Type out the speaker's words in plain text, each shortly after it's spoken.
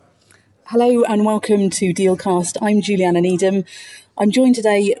Hello and welcome to Dealcast. I'm Juliana Needham. I'm joined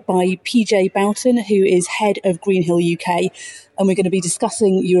today by PJ Boughton, who is head of Greenhill UK, and we're going to be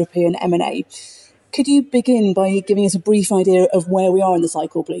discussing European M&A. Could you begin by giving us a brief idea of where we are in the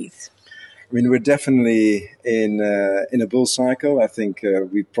cycle, please? I mean, we're definitely in a bull cycle. I think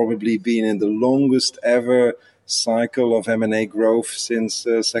we've probably been in the longest ever cycle of M&A growth since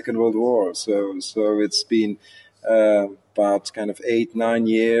Second World War. So it's been about kind of 8-9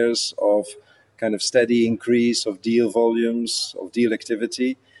 years of kind of steady increase of deal volumes, of deal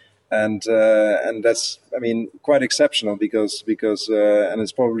activity. And that's, I mean, quite exceptional because and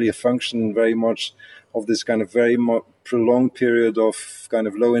it's probably a function very much of this kind of very prolonged period of kind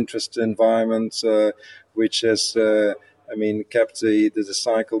of low interest environment, which has, kept the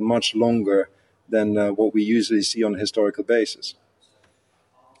cycle much longer than what we usually see on a historical basis.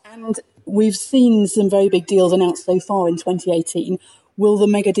 And we've seen some very big deals announced so far in 2018. Will the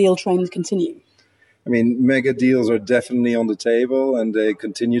mega deal trend continue? I mean, mega deals are definitely on the table, and they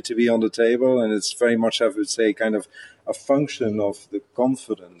continue to be on the table. And it's very much, I would say, kind of a function of the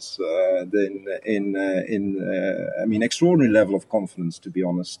confidence, extraordinary level of confidence, to be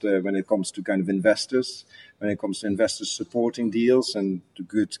honest, when it comes to kind of investors, when it comes to investors supporting deals, and the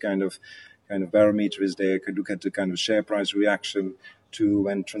good kind of barometer is there. You can look at the kind of share price reaction to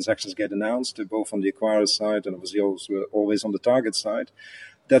when transactions get announced, both on the acquirer side and obviously also always on the target side.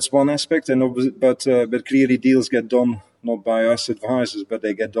 That's one aspect, but clearly deals get done not by us advisors, but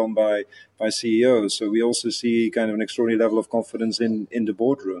they get done by CEOs. So we also see kind of an extraordinary level of confidence in the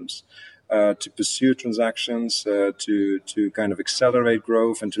boardrooms to pursue transactions, to kind of accelerate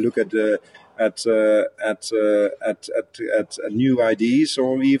growth, and to look at new ideas,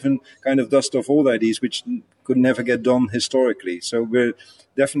 or even kind of dust off old ideas which could never get done historically. So we're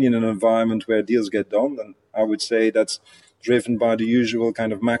definitely in an environment where deals get done, and I would say that's driven by the usual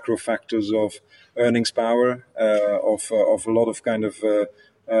kind of macro factors of earnings power, of a lot of kind of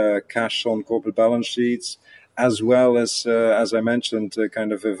cash on corporate balance sheets, as well as I mentioned,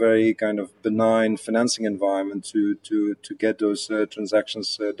 kind of a very kind of benign financing environment to get those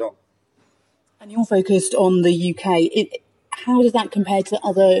transactions done. And you're focused on the UK. How does that compare to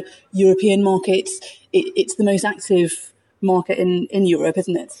other European markets? It's the most active market in Europe,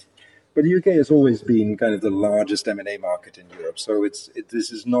 isn't it? But the UK has always been kind of the largest M&A market in Europe, so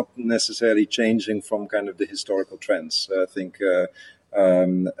this is not necessarily changing from kind of the historical trends. I think the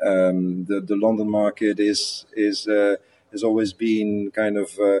London market has always been kind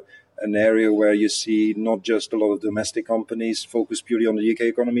of an area where you see not just a lot of domestic companies focused purely on the UK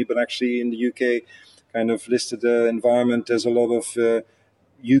economy, but actually in the UK kind of listed environment, there's a lot of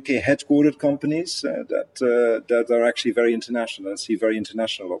UK headquartered companies that are actually very international, that see very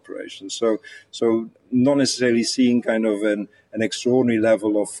international operations. So not necessarily seeing kind of an extraordinary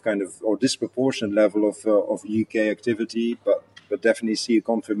level of kind of, or disproportionate level of UK activity, but definitely see a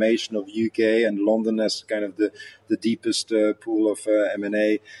confirmation of UK and London as kind of the deepest pool of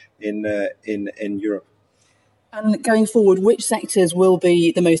M&A in Europe. And going forward, which sectors will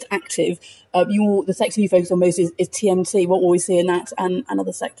be the most active? The sector you focus on most is TMT. What will we see in that and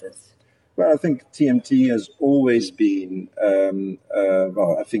other sectors? Well, I think TMT has always been, I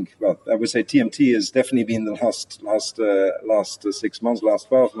would say TMT has definitely been the last 6 months, last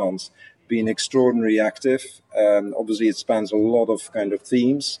 12 months, been extraordinarily active. Obviously, it spans a lot of kind of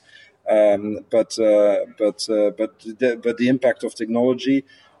themes, but the impact of technology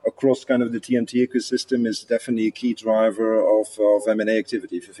across kind of the TMT ecosystem is definitely a key driver of M&A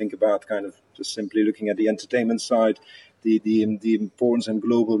activity. If you think about kind of just simply looking at the entertainment side, the importance and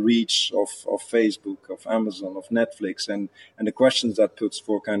global reach of Facebook, of Amazon, of Netflix, and the questions that puts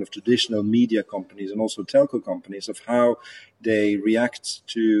for kind of traditional media companies and also telco companies of how they react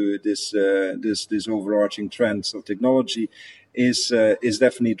to this overarching trends of technology is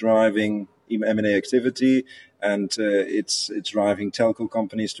definitely driving M&A activity, and it's driving telco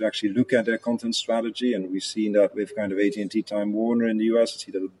companies to actually look at their content strategy, and we've seen that with kind of AT&T, Time Warner in the US. I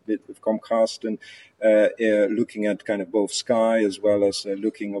see that a bit with Comcast, and looking at kind of both Sky as well as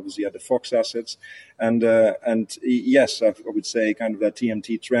looking obviously at the Fox assets, and yes, I would say kind of that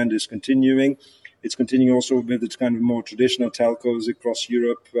TMT trend is continuing. It's continuing also with its kind of more traditional telcos across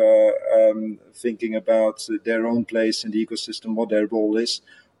Europe, thinking about their own place in the ecosystem, what their role is,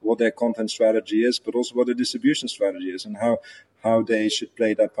 what their content strategy is, but also what their distribution strategy is, and how they should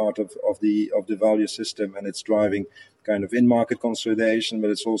play that part of the value system. And it's driving kind of in-market consolidation, but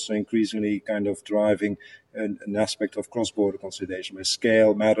it's also increasingly kind of driving an aspect of cross-border consolidation, where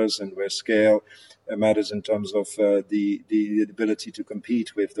scale matters, and where scale matters in terms of the ability to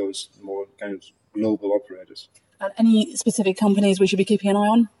compete with those more kind of global operators. Any specific companies we should be keeping an eye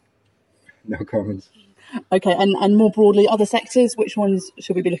on? No comments. Okay, and more broadly, other sectors, which ones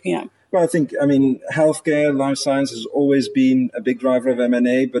should we be looking at? Well, I mean, healthcare, life science has always been a big driver of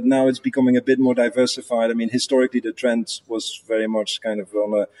M&A, but now it's becoming a bit more diversified. I mean, historically, the trend was very much kind of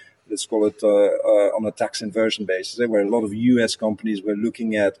on a, let's call it, on a tax inversion basis, where a lot of US companies were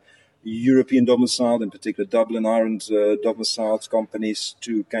looking at European domiciled, in particular Dublin, Ireland domiciled companies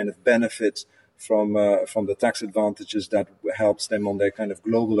to kind of benefit from the tax advantages that helps them on their kind of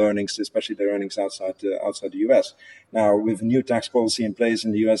global earnings, especially their earnings outside the US. Now, with a new tax policy in place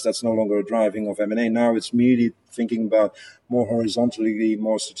in the US, that's no longer a driving of M&A. Now it's merely thinking about more horizontally,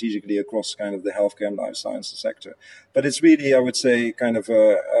 more strategically across kind of the healthcare and life sciences sector. But it's really, I would say, kind of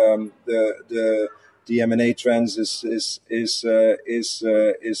the M&A trends is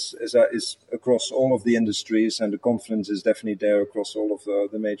across all of the industries, and the confidence is definitely there across all of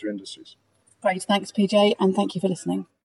the major industries. Great, thanks PJ, and thank you for listening.